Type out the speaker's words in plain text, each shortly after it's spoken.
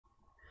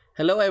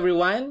Hello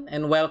everyone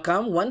and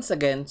welcome once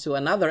again to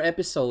another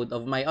episode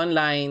of my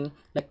online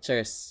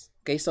lectures.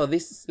 Okay, so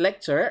this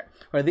lecture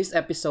or this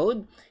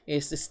episode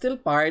is still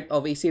part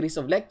of a series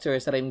of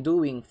lectures that I'm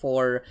doing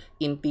for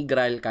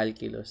integral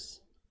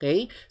calculus.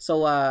 Okay,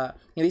 so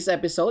in this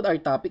episode, our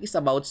topic is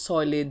about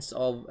solids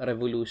of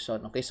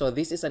revolution. Okay, so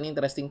this is an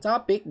interesting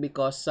topic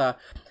because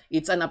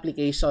it's an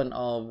application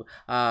of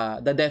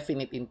the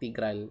definite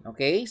integral.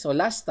 Okay, so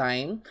last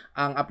time,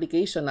 ang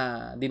application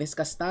na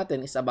diniscuss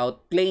natin is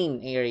about plane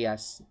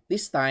areas.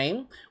 This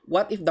time,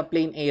 what if the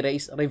plane area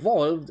is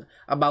revolved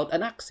about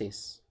an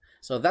axis?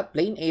 So that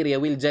plane area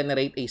will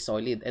generate a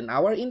solid. And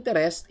our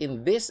interest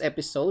in this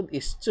episode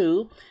is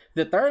to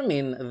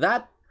determine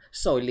that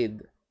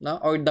solid, no,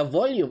 or the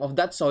volume of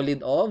that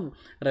solid of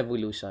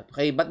revolution.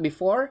 Okay, but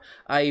before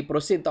I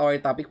proceed to our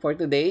topic for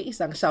today,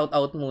 isang shout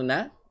out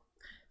muna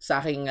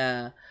sa aking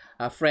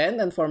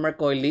friend and former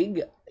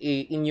colleague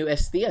in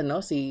UST,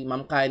 si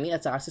Ma'am Kani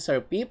at saka si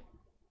Sir Pip.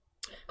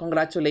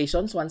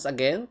 Congratulations once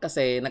again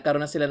kasi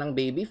nagkaroon na sila ng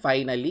baby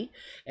finally.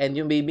 And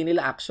yung baby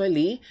nila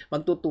actually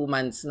magto 2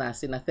 months na,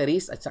 si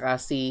Therese at saka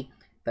si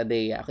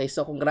Tadea. Okay,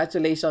 so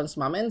congratulations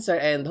ma'am and sir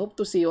and hope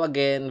to see you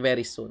again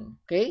very soon.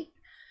 Okay?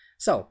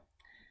 So,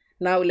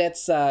 now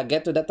let's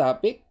get to the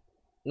topic,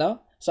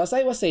 no? So as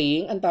I was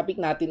saying, ang topic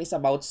natin is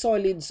about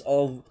solids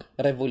of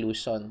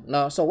revolution.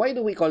 No? So why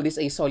do we call this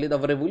a solid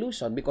of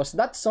revolution? Because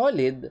that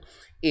solid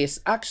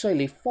is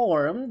actually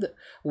formed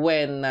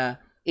when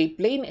a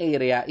plane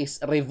area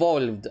is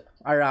revolved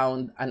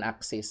around an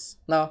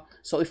axis. No?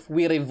 So if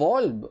we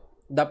revolve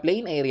the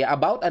plane area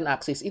about an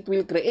axis, it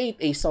will create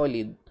a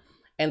solid.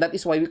 And that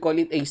is why we call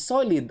it a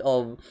solid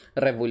of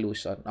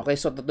revolution. Okay,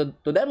 so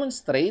to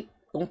demonstrate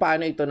kung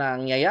paano ito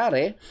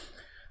nangyayari,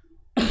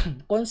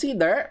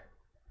 consider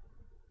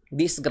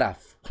this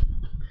graph.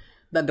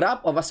 The graph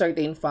of a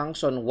certain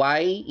function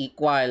y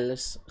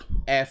equals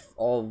f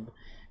of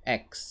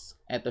x.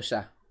 Ito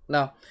siya.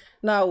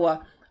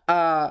 Now,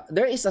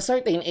 there is a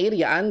certain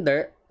area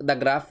under the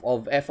graph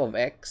of f of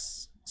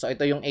x. So,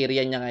 ito yung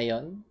area niya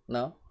ngayon.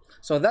 No?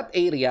 So, that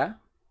area,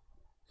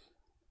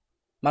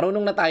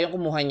 marunong na tayong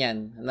kumuha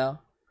niyan. No?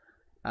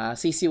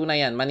 Sisiw na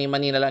yan.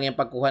 Mani-mani na lang yung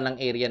pagkuha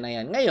ng area na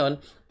yan. Ngayon,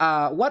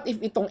 what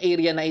if itong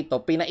area na ito,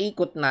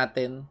 pinaikot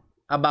natin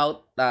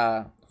about,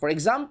 for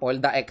example,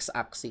 the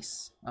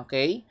x-axis.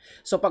 Okay?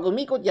 So, pag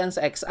umikot yan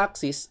sa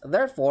x-axis,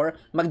 therefore,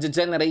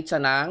 magge-generate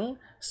siya ng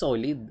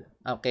solid.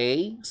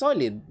 Okay?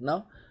 Solid,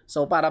 no?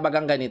 So, para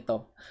bagang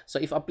ganito.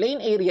 So, if a plane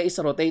area is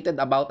rotated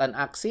about an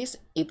axis,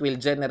 it will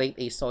generate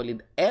a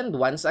solid. And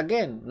once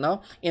again,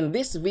 no? In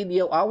this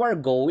video, our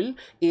goal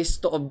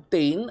is to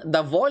obtain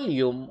the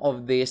volume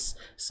of this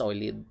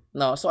solid.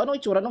 No? So, ano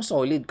itsura ng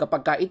solid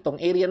kapag ka itong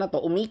area na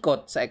to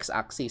umikot sa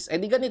x-axis? Eh,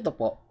 di ganito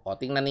po. O,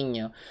 tingnan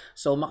ninyo.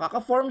 So,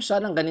 makaka-form siya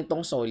ng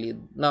ganitong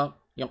solid. No?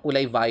 Yung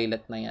kulay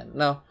violet na yan.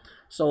 No?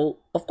 So,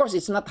 of course,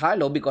 it's not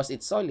hollow because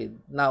it's solid.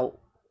 Now,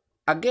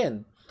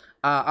 again,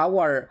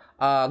 our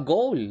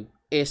goal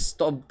is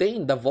to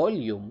obtain the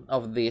volume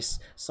of this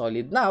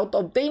solid. Now,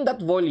 to obtain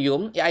that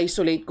volume,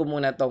 i-isolate ko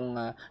muna tong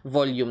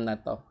volume na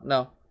to,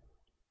 no?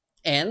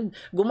 And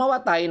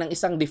gumawa tayo ng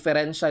isang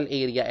differential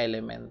area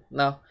element,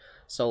 no?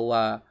 So,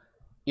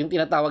 yung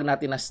tinatawag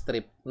natin na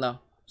strip,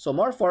 no? So,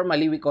 more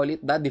formally, we call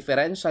it the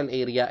differential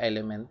area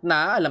element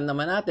na alam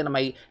naman natin na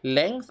may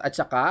length at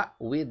saka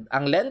width.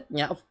 Ang length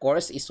niya, of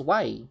course, is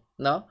y,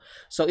 no?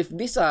 So, if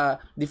this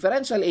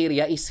differential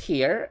area is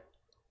here,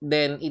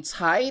 then its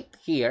height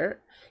here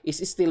is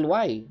still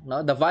y,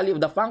 no? The value of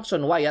the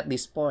function y at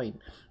this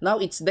point. Now,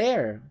 it's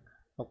there.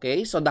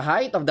 Okay? So, the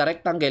height of the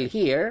rectangle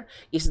here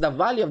is the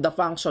value of the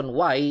function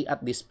y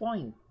at this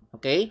point.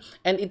 Okay?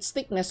 And its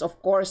thickness, of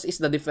course, is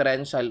the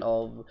differential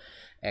of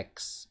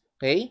x.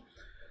 Okay?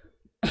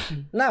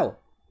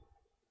 Now,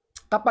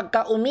 kapag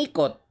ka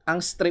umikot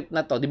ang strip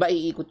na to, di ba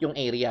iikot yung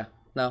area?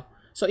 No?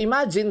 So,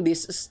 imagine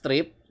this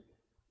strip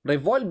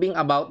revolving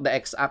about the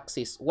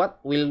x-axis, what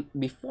will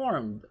be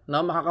formed? No,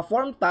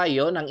 makaka-form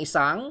tayo ng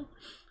isang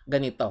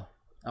ganito.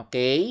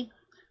 Okay?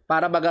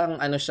 Para bagang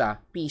ano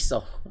siya,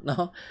 piso,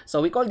 no?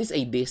 So we call this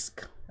a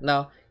disk,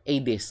 no? A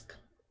disk.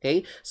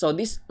 Okay? So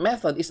this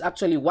method is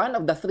actually one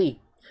of the 3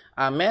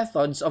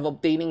 methods of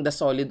obtaining the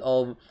solid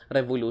of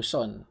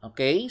revolution.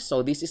 Okay?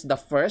 So this is the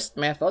first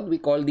method. We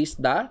call this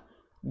the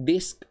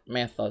disk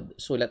method.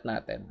 Sulat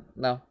natin,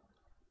 no?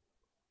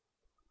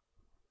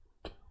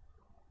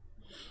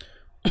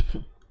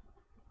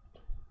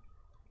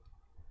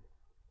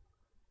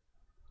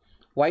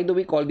 Why do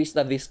we call this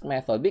the disk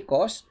method?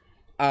 Because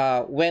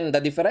when the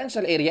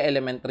differential area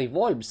element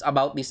revolves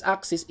about this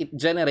axis, it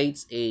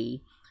generates a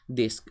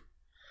disk.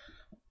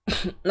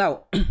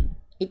 Now,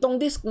 itong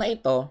disk na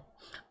ito,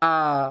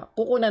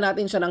 kukunan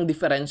natin siya ng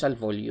differential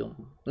volume.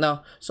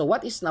 No? So,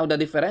 what is now the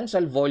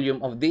differential volume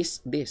of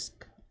this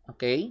disk?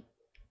 Okay?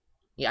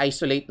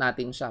 I-isolate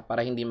natin siya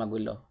para hindi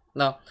magulo.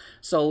 No?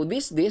 So,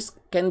 this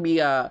disk can be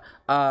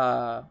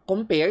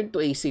compared to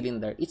a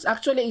cylinder. It's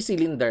actually a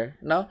cylinder,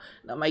 no?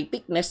 Na may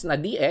thickness na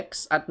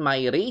dx at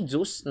may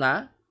radius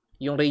na,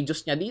 yung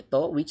radius niya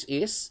dito, which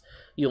is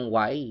yung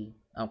y.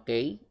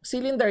 Okay?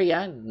 Cylinder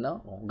yan,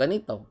 no? O,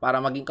 ganito.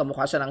 Para maging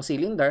kamukha siya ng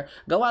cylinder,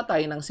 gawa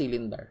tayo ng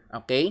cylinder.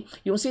 Okay?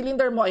 Yung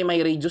cylinder mo ay may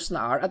radius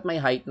na r at may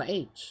height na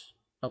h.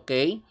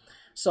 Okay?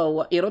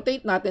 So,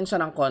 i-rotate natin siya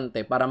ng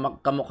konti para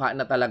magkamukha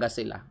na talaga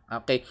sila.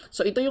 Okay?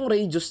 So, ito yung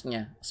radius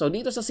niya. So,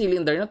 dito sa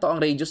cylinder na to, ang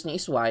radius niya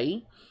is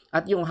y.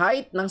 At yung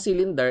height ng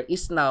cylinder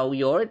is now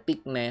your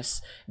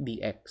thickness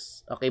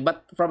dx. Okay,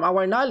 but from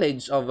our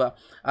knowledge of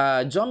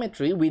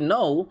geometry, we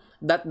know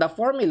that the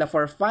formula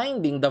for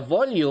finding the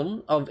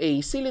volume of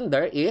a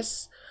cylinder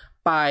is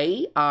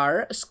pi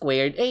r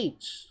squared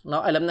h.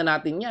 No, alam na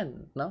natin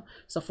 'yan, no?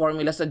 Sa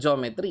formula sa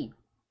geometry.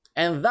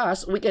 And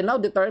thus, we can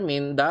now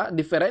determine the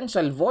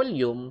differential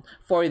volume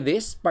for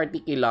this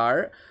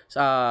particular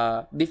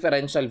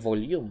differential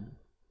volume.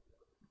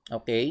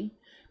 Okay?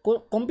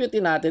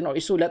 Compute natin or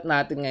isulat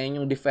natin ngayon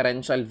yung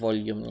differential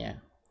volume niya.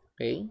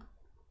 Okay?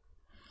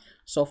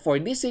 So, for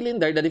this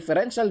cylinder, the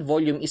differential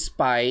volume is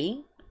pi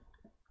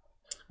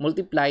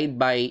multiplied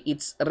by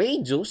its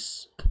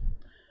radius.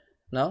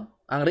 No?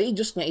 Ang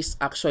radius niya is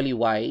actually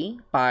y.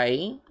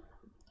 Pi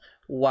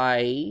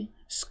y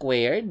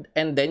squared.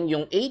 And then,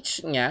 yung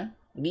h niya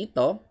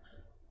dito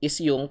is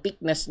yung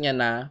thickness niya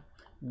na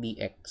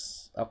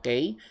dx.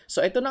 Okay? So,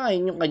 ito na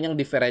ngayon yung kanyang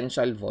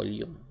differential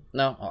volume.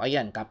 No? O,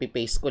 ayan,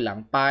 copy-paste ko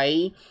lang.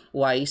 Pi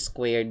y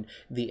squared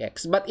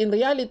dx. But in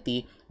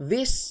reality,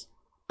 this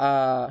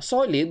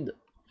solid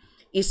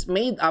is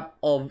made up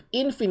of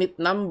infinite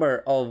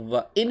number of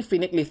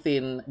infinitely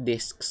thin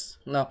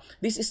discs. No?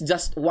 This is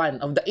just one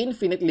of the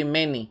infinitely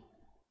many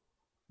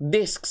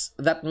discs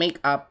that make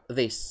up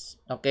this.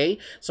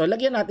 Okay? So,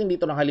 lagyan natin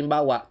dito ng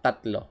halimbawa,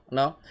 3.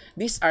 No?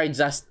 These are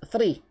just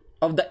 3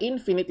 of the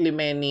infinitely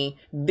many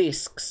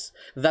discs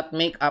that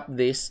make up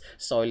this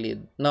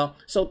solid. No?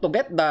 So, to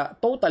get the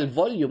total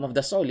volume of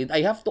the solid,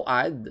 I have to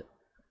add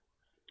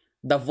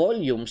the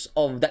volumes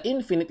of the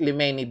infinitely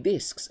many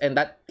discs, and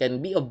that can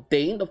be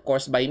obtained, of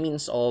course, by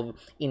means of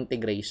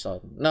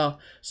integration. No?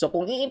 So,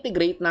 kung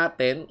i-integrate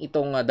natin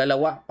itong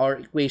dalawa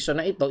or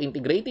equation na ito,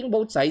 integrating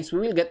both sides,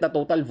 we will get the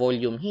total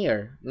volume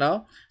here.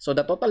 No? So,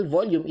 the total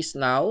volume is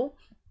now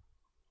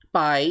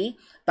pi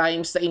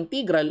times the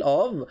integral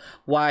of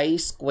y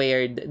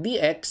squared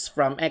dx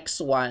from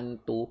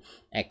x1 to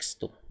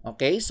x2.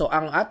 Okay? So,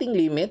 ang ating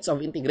limits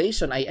of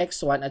integration ay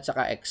x1 at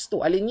saka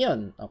x2. Alin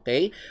yun?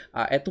 Okay?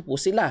 Ito po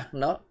sila.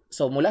 No?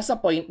 So, mula sa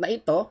point na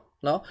ito,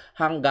 no,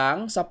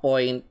 hanggang sa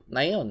point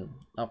na yun.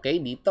 Okay?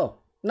 Dito.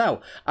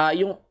 Now,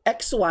 yung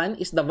x1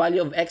 is the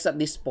value of x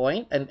at this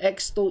point and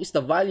x2 is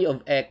the value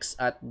of x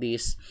at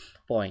this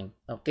point.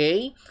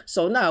 Okay?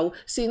 So now,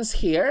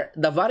 since here,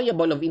 the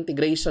variable of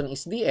integration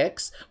is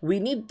dx, we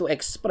need to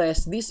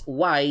express this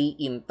y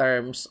in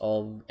terms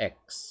of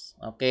x.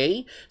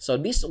 Okay?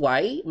 So this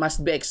y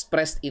must be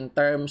expressed in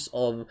terms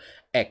of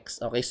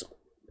x. Okay? So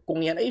kung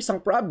yan ay isang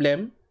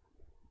problem,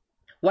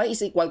 y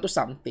is equal to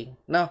something.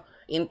 No?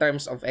 In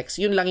terms of x.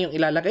 Yun lang yung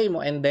ilalagay mo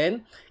and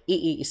then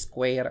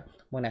i-square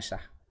mo na siya.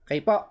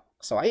 Okay po?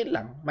 So ayun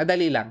lang.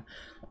 Madali lang.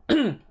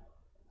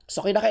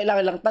 So,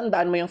 kinakailangan lang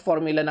tandaan mo yung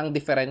formula ng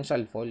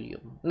differential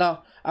volume.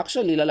 No,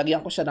 actually,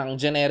 lalagyan ko siya ng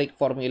generic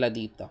formula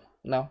dito.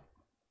 No?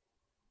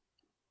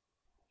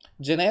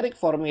 Generic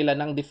formula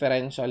ng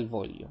differential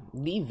volume.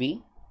 dV.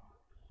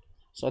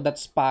 So,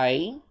 that's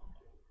pi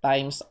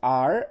times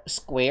r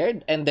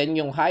squared. And then,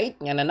 yung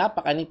height niya na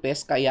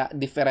napakanipis, kaya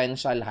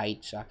differential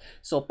height siya.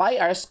 So,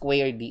 pi r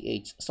squared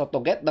dh. So, to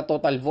get the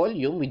total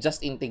volume, we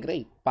just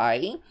integrate.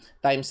 Pi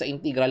times the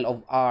integral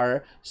of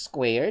r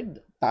squared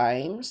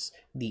times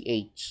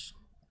dh.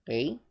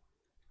 Okay?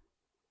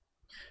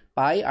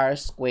 Pi r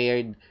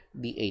squared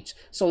dh.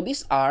 So,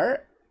 this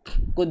r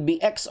could be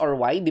x or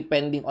y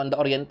depending on the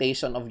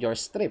orientation of your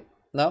strip.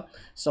 No?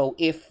 So,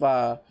 if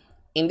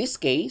in this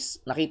case,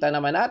 nakita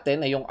naman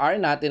natin na yung r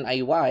natin ay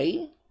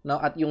y, no?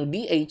 At yung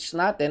dh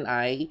natin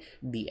ay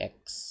dx.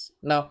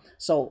 No?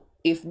 So,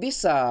 if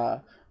this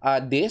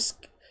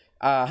disk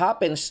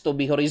happens to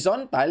be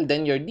horizontal,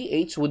 then your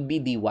dh would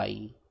be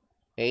dy.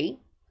 Okay?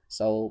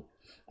 So,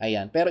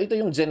 ayan. Pero ito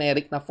yung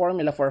generic na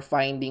formula for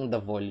finding the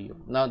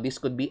volume. Now, this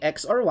could be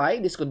x or y.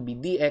 This could be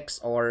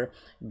dx or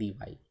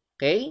dy.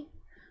 Okay?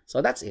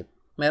 So, that's it.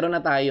 Meron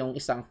na tayong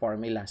isang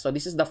formula. So,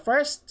 this is the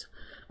first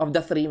of the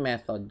 3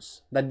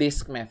 methods, the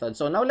disk method.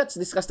 So, now let's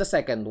discuss the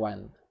second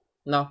one.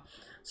 No?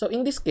 So,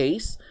 in this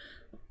case,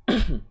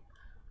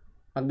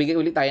 magbigay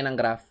ulit tayo ng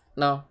graph.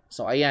 No?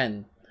 So,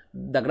 ayan.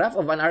 The graph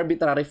of an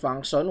arbitrary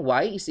function,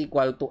 y is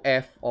equal to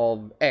f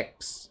of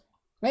x.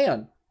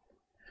 Ngayon,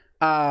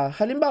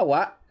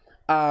 halimbawa,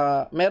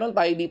 meron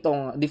tayo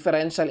ditong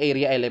differential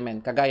area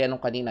element, kagaya nung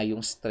kanina,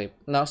 yung strip.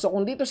 No? So,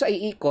 kung dito siya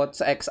iikot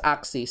sa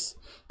x-axis,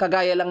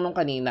 kagaya lang nung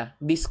kanina,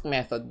 disk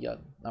method yon.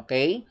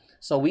 Okay?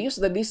 So, we use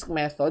the disk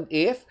method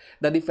if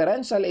the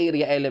differential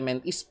area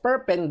element is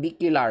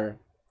perpendicular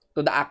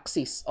to the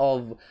axis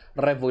of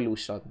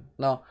revolution.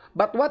 No?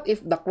 But what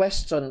if the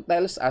question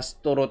tells us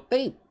to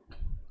rotate?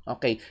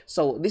 Okay,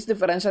 so this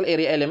differential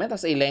area element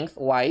has a length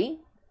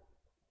y,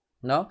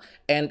 no?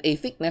 And a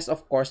thickness,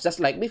 of course, just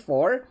like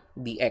before,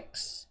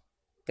 dx.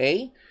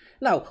 Okay?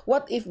 Now,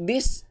 what if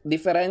this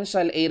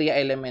differential area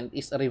element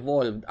is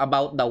revolved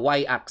about the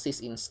y-axis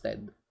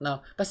instead?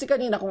 No? Kasi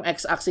kanina kung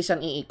x-axis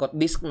yan iikot,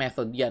 disk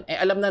method yan. Eh,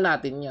 alam na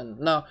natin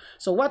yan. No?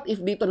 So, what if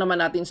dito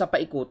naman natin sa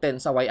paikutin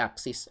sa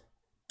y-axis?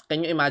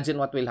 Can you imagine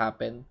what will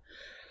happen?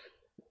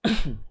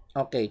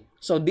 Okay.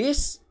 So,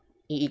 this,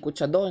 iikot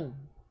siya doon.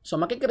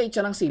 So, makikreate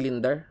siya ng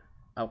cylinder.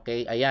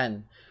 Okay,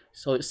 ayan.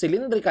 So,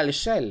 cylindrical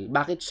shell.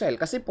 Bakit shell?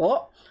 Kasi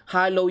po,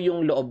 hollow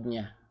yung loob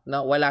niya.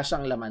 No, wala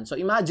siyang laman. So,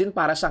 imagine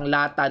para siyang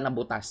lata na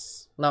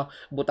butas. No,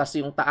 butas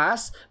yung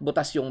taas,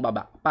 butas yung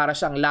baba. Para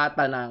siyang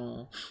lata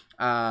ng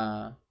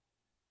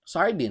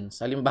sardines,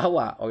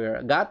 halimbawa,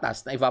 or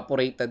gatas na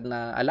evaporated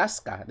na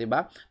Alaska, 'di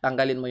ba?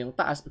 Tanggalin mo yung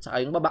taas at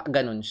saka yung baba,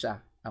 ganun siya.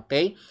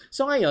 Okay?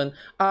 So, ngayon,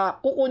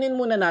 kukunin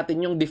muna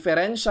natin yung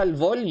differential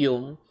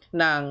volume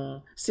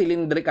ng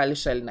cylindrical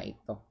shell na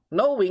ito.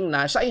 Knowing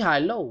na siya ay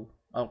hollow.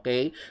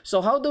 Okay? So,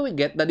 how do we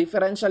get the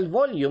differential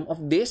volume of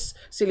this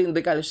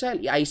cylindrical shell?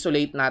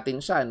 I-isolate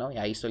natin siya, no?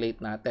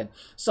 I-isolate natin.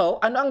 So,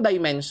 ano ang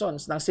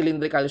dimensions ng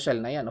cylindrical shell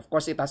na yan? Of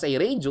course, it has a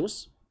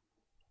radius,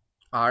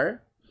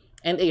 R,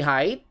 and a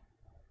height,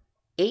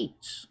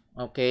 H.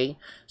 Okay?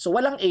 So,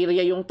 walang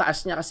area yung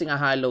taas niya kasi nga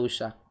hollow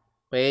siya.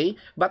 Okay?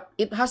 But,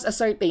 it has a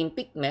certain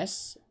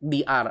thickness,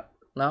 dr,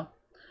 no?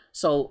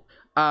 So,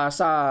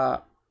 sa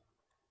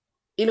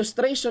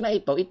illustration na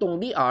ito, itong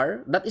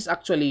dr, that is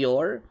actually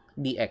your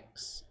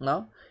dx,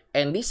 no?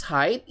 And this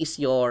height is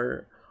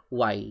your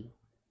y.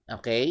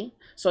 Okay?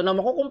 So, na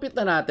makukumpute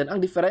na natin ang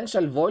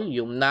differential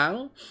volume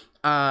ng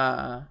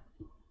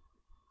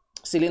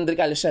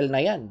cylindrical shell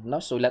na yan,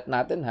 no? Sulat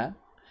natin, ha?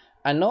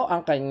 Ano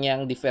ang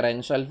kanyang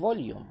differential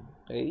volume?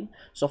 Okay?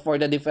 So, for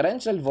the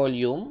differential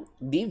volume,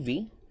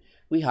 dv,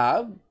 we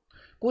have,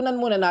 kunan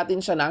muna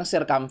natin siya ng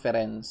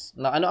circumference.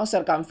 No? Ano ang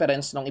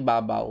circumference ng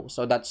ibabaw?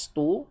 So, that's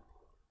 2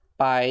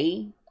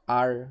 pi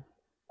r.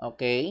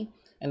 Okay?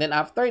 And then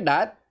after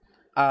that,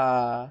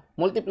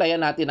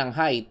 multiplyan natin ang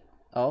height.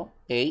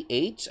 Okay,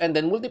 h. And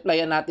then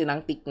multiplyan natin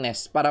ang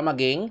thickness para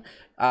maging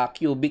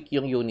cubic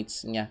yung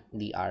units niya,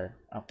 dr.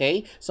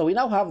 Okay? So we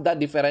now have the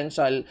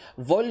differential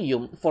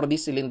volume for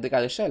this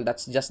cylindrical shell.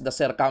 That's just the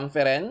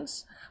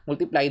circumference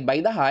multiplied by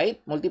the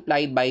height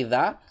multiplied by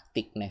the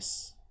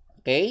thickness.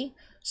 Okay?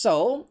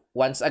 So,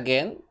 once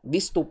again,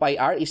 this 2 pi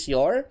r is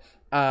your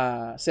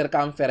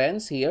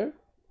circumference here.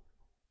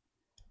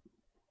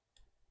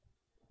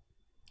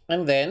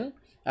 And then,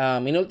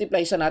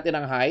 minultiply siya natin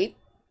ang height.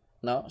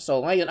 No?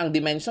 So, ngayon, ang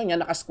dimension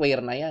niya, naka-square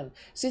na yan.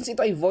 Since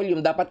ito ay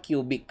volume, dapat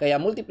cubic. Kaya,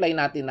 multiply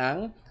natin ang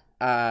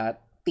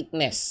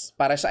thickness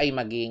para siya ay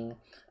maging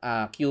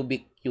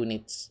cubic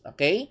units.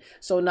 Okay?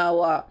 So,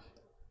 now,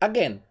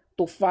 again,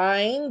 to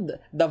find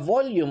the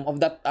volume of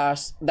that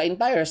the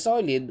entire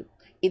solid,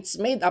 it's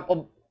made up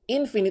of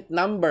infinite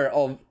number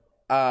of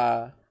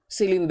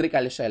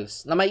cylindrical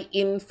shells na may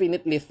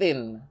infinitely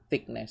thin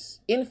thickness.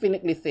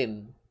 Infinitely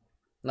thin.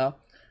 No?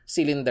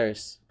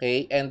 Cylinders.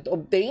 Okay? And to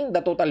obtain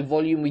the total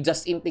volume, we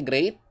just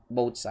integrate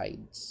both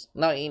sides.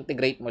 Now,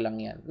 i-integrate mo lang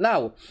yan.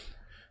 Now,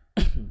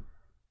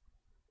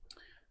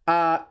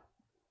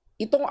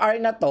 itong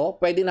R na to,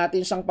 pwede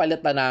natin siyang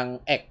palitan ng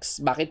X.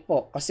 Bakit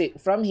po? Kasi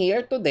from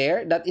here to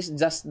there, that is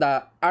just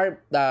the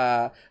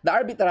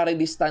arbitrary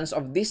distance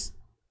of this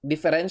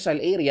differential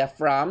area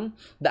from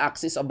the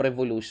axis of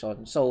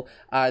revolution. So,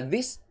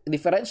 this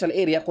differential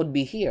area could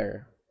be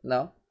here.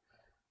 No?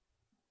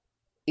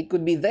 It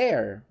could be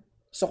there.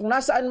 So, kung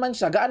nasaan man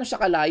siya, gaano siya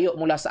kalayo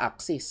mula sa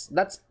axis?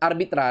 That's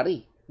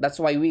arbitrary. That's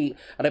why we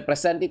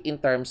represent it in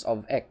terms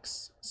of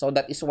X. So,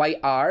 that is why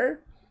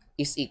R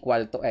is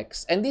equal to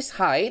X. And this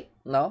height,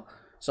 no?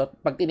 So,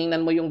 pag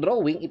tiningnan mo yung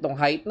drawing, itong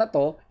height na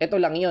to,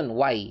 ito lang yun,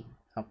 Y.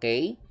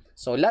 Okay?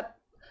 So,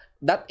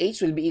 that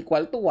H will be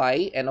equal to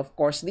Y. And of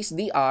course, this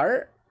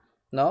dr,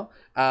 no?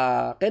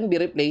 Can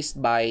be replaced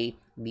by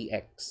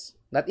dx.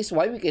 That is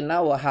why we can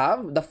now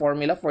have the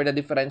formula for the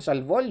differential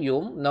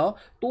volume, no?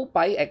 2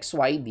 pi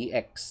xy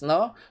dx,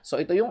 no?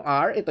 So, ito yung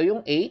R, ito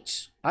yung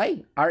H.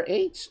 Ay,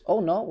 RH.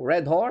 Oh no,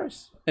 red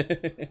horse.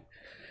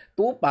 2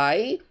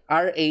 pi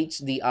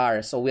RH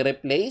dr. So, we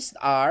replaced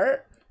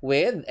R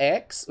with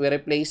X, we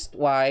replaced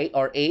Y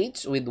or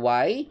H with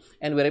Y,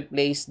 and we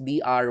replaced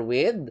dr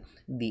with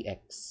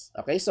dx.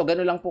 Okay, so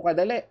ganun lang po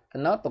kadali.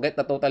 Ano? To get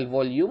the total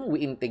volume,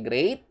 we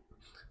integrate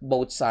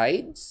both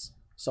sides.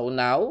 So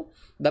now,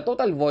 the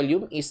total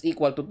volume is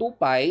equal to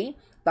 2 pi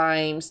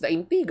times the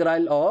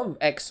integral of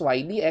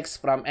xy dx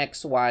from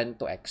x1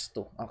 to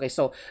x2. Okay,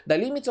 so the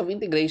limits of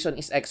integration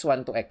is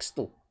x1 to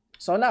x2.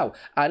 So now,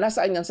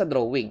 nasaan yan sa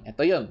drawing?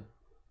 Ito yun.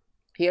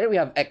 Here we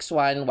have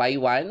x1,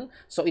 y1.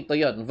 So ito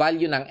yon,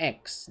 value ng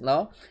x,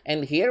 no?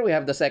 And here we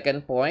have the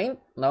second point,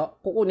 no?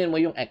 Kukunin mo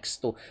yung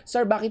x2.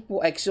 Sir, bakit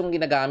po x yung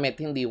ginagamit,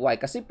 hindi y?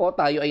 Kasi po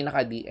tayo ay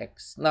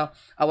naka-dx. Now,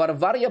 our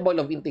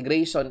variable of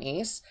integration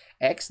is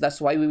x. That's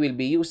why we will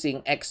be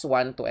using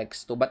x1 to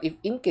x2. But if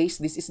in case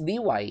this is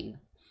dy,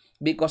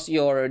 because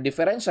your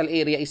differential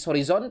area is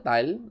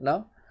horizontal,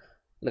 no?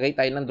 Lagay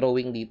tayo ng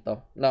drawing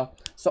dito, no?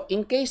 So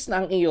in case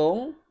na ang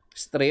iyong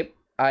strip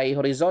ay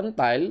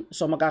horizontal,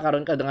 so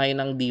magkakaroon ka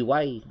ngayon ng dy.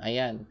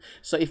 Ayan.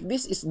 So if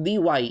this is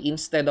dy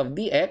instead of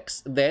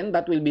dx, then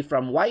that will be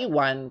from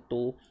y1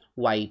 to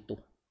y2.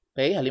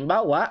 Okay?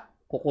 Halimbawa,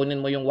 kukunin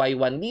mo yung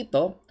y1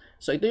 dito.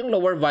 So ito yung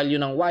lower value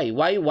ng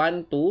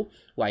y1 to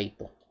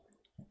y2.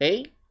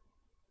 Okay?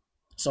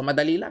 So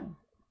madali lang.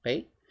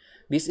 Okay?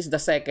 This is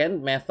the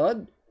second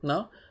method,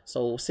 no?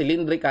 So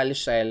cylindrical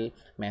shell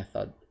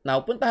method. Now,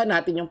 puntahan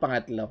natin yung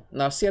pangatlo,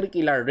 no?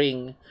 Circular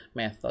ring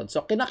method.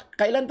 So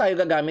kailan tayo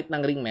gagamit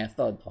ng ring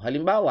method? O,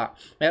 halimbawa,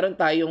 meron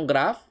tayong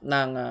graph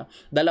ng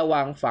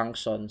dalawang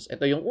functions.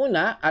 Ito yung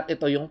una at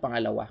ito yung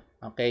pangalawa.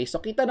 Okay?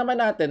 So kita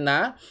naman natin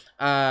na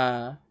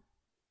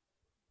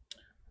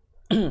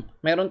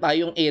meron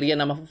tayong area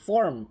na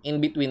ma-form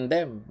in between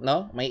them,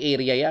 no? May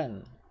area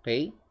yan.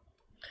 Okay?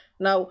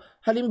 Now,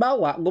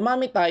 halimbawa,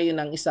 gumamit tayo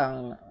ng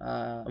isang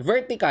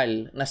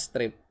vertical na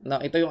strip. No?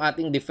 Ito yung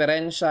ating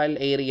differential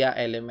area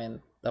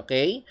element.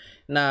 Okay?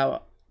 Na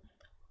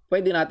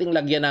pwede nating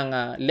lagyan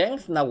ng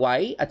length na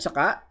y at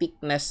saka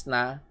thickness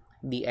na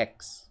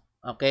dx.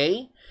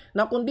 Okay?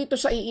 Now, kung dito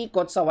siya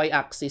iikot sa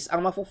y-axis,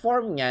 ang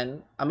ma-form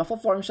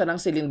siya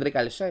ng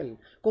cylindrical shell.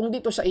 Kung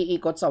dito siya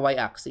iikot sa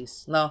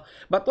y-axis. No?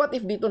 But what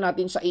if dito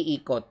natin siya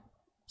iikot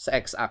sa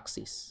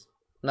x-axis?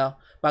 No?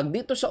 Pag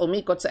dito siya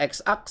umikot sa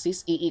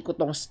x-axis, iikot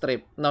tong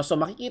strip. No? So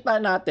makikita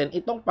natin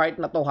itong part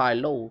na to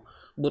hollow.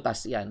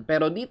 Butas yan.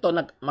 Pero dito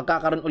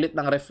magkakaroon ulit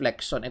ng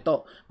reflection.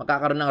 Ito,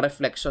 magkakaroon ng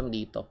reflection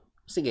dito.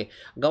 Sige,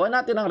 gawa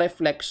natin ng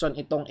reflection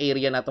itong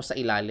area na to sa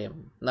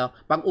ilalim. No?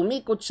 Pag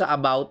umikot siya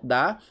about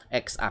the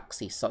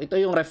x-axis. So ito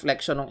yung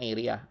reflection ng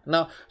area.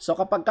 No? So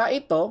kapag ka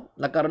ito,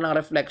 nagkaroon ng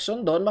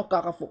reflection doon,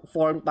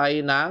 magkaka-form tayo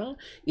ng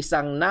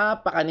isang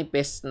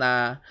napakanipis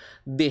na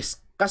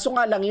disk. Kaso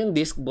nga lang yung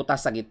disk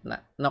butas sa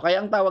gitna. No,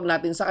 kaya ang tawag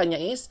natin sa kanya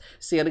is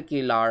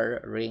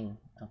circular ring.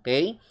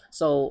 Okay?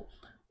 So,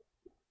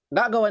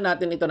 gagawa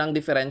natin ito ng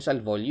differential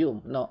volume.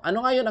 No?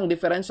 Ano nga yun ang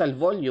differential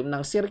volume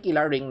ng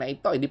circular ring na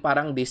ito? Hindi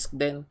parang disk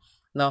din.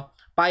 No?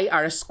 Pi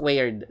r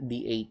squared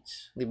dh.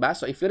 Diba?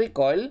 So, if you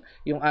recall,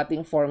 yung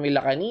ating formula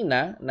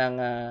kanina ng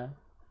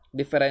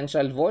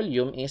differential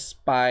volume is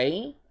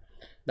pi,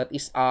 that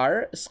is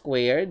r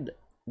squared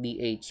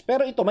dh.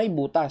 Pero ito may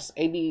butas.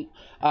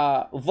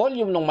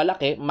 Volume ng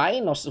malaki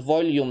minus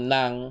volume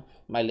ng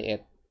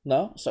maliit.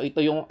 No? So,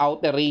 ito yung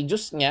outer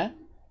radius niya.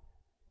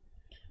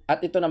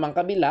 At ito namang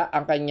kabila,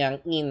 ang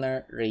kanyang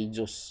inner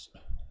radius.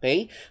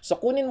 Okay? So,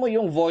 kunin mo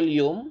yung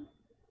volume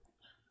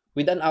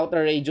with an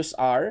outer radius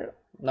r.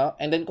 No?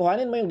 And then,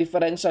 kuhanin mo yung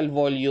differential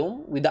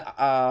volume with the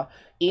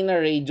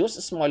inner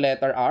radius, small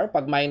letter r.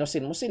 Pag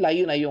minusin mo sila,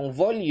 yun ay yung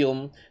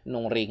volume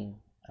ng ring.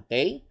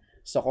 Okay?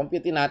 So,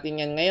 compute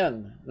natin yan ngayon.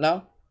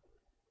 No?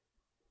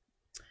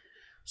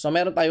 So,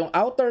 meron tayong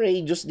outer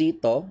radius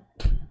dito.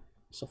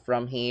 So,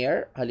 from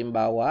here,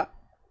 halimbawa,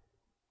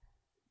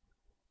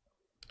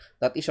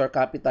 that is your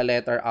capital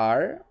letter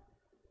R.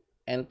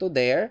 And to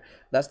there,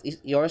 that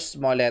is your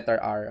small letter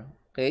r.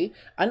 Okay?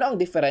 Ano ang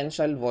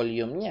differential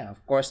volume niya?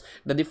 Of course,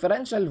 the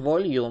differential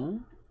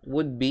volume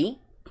would be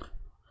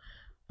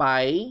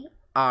pi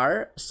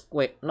r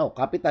squared. No,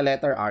 capital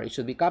letter R. It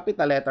should be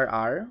capital letter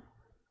R.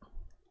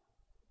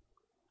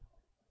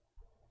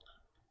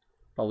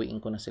 Pawiin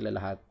ko na sila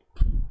lahat.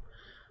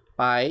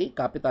 Pi,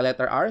 capital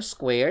letter R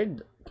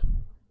squared.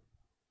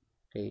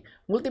 Okay.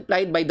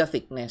 Multiplied by the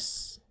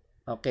thickness.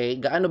 Okay.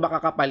 Gaano ba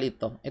kakapal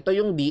ito? Ito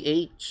yung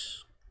dh.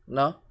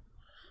 No?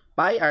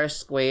 Pi r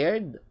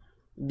squared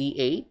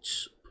dh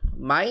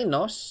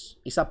minus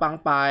isa pang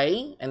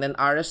pi and then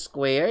r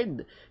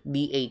squared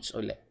dh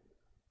ulit.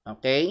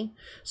 Okay?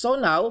 So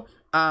now,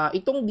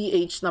 itong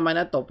dh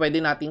naman na to, pwede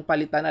nating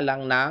palitan na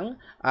lang ng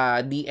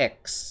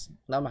dx.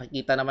 No?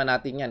 Makikita naman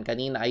natin yan.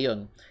 Kanina,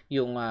 ayun.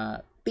 Yung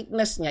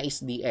thickness niya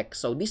is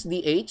dx. So this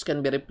dh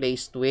can be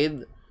replaced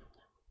with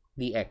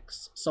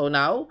dx. So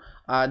now,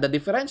 the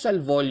differential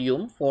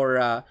volume for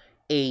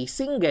a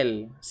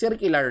single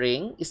circular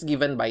ring is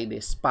given by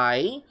this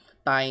pi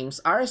times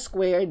r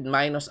squared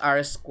minus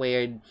r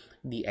squared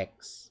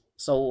dx.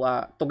 So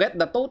to get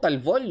the total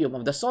volume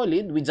of the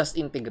solid, we just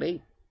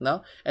integrate.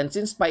 No? And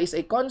since pi is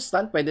a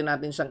constant, pwede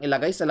natin siyang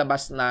ilagay sa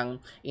labas ng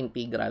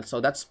integral.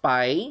 So that's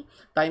pi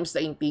times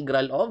the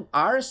integral of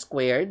r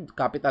squared,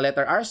 capital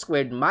letter R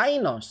squared,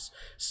 minus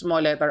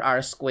small letter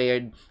r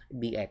squared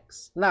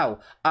dx.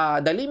 Now,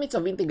 the limits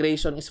of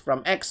integration is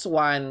from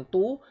x1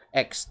 to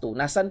x2.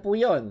 Nasaan po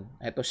yun?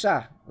 Ito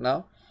siya.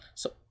 No?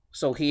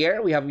 So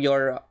here, we have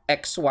your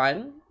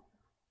x1,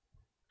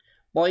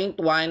 0.1,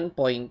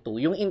 0.2,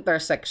 yung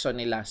intersection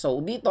nila. So,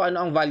 dito,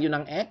 ano ang value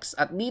ng x?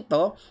 At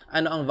dito,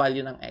 ano ang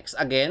value ng x?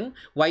 Again,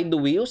 why do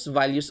we use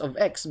values of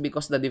x?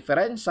 Because the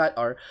differential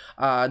or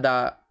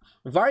the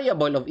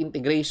variable of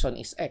integration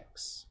is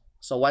x.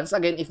 So, once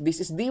again, if this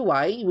is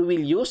dy, we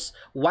will use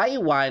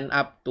y1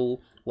 up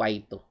to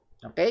y2.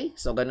 Okay?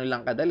 So, ganun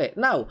lang kadali.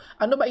 Now,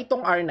 ano ba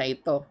itong r na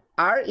ito?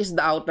 R is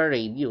the outer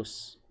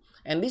radius.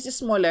 And this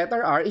small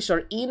letter r is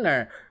your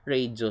inner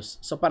radius.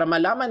 So, para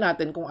malaman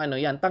natin kung ano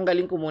yan,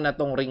 tanggalin ko muna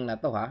tong ring na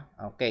to, ha?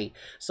 Okay.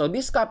 So,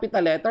 this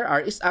capital letter r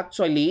is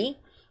actually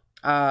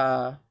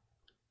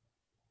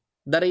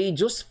the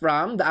radius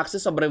from the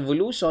axis of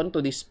revolution to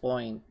this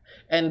point.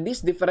 And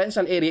this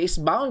differential area is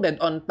bounded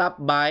on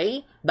top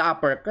by the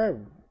upper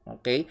curve.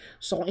 Okay?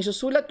 So, kung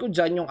isusulat ko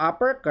dyan yung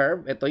upper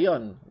curve, ito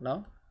yon,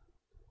 no?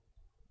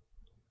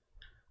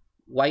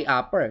 Y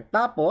upper.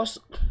 Tapos,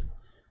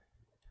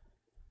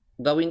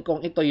 gawin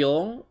kong ito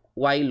yung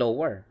Y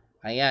lower.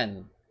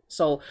 Ayan.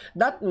 So,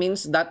 that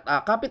means that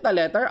capital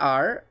letter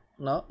R,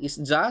 no, is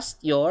just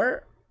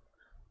your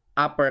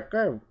upper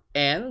curve.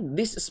 And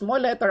this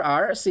small letter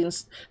r,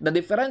 since the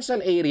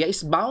differential area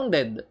is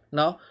bounded,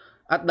 no,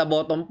 at the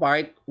bottom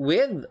part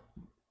with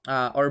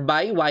or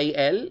by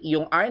YL,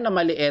 yung r na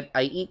maliit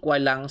ay equal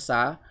lang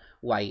sa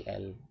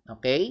YL.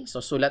 Okay?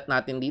 So sulat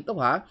natin dito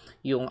ha,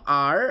 yung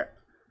r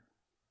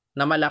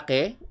na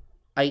malaki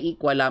ay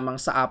equal lamang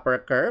sa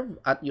upper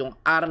curve at yung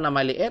r na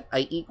maliit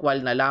ay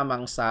equal na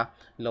lamang sa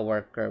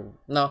lower curve.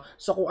 No?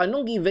 So kung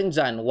anong given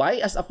dyan,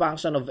 y as a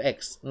function of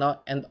x,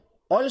 no, and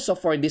also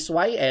for this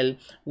YL,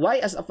 y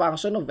as a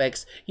function of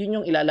x, yun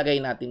yung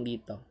ilalagay natin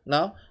dito,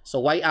 no?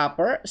 So y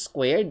upper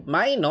squared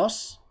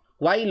minus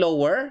y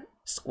lower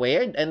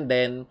squared and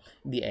then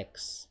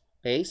dx.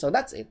 Okay? So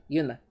that's it.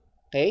 Yun na.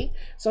 Okay?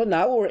 So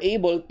now we're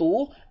able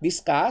to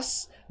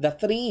discuss the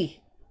three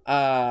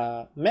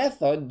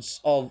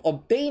methods of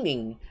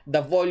obtaining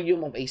the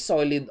volume of a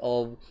solid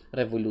of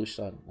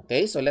revolution.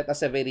 Okay, so let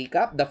us have a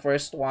recap. The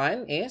first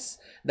one is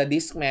the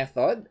disk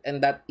method, and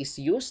that is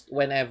used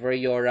whenever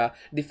your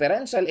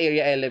differential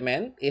area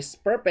element is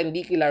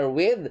perpendicular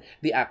with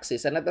the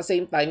axis, and at the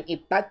same time,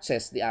 it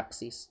touches the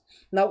axis.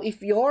 Now,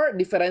 if your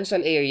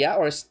differential area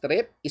or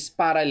strip is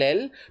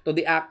parallel to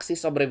the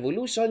axis of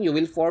revolution, you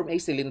will form a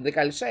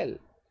cylindrical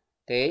shell.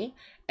 Okay?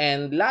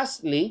 And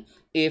lastly,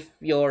 if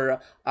your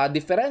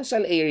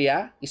differential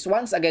area is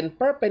once again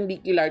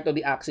perpendicular to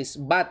the axis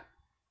but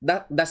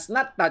that does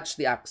not touch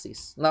the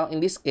axis. Now,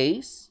 in this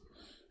case,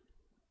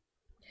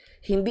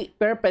 hindi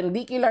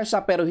perpendicular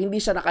siya pero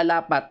hindi siya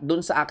nakalapat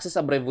dun sa axis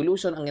of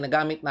revolution, ang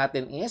ginagamit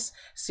natin is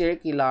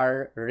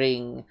circular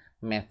ring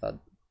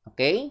method.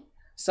 Okay?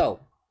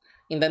 So,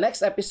 in the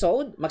next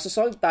episode,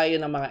 magsosolve tayo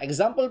ng mga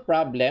example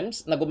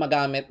problems na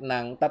gumagamit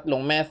ng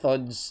tatlong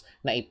methods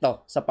na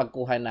ito sa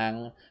pagkuha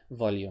ng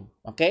volume.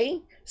 Okay?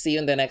 See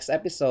you in the next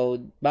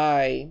episode.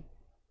 Bye!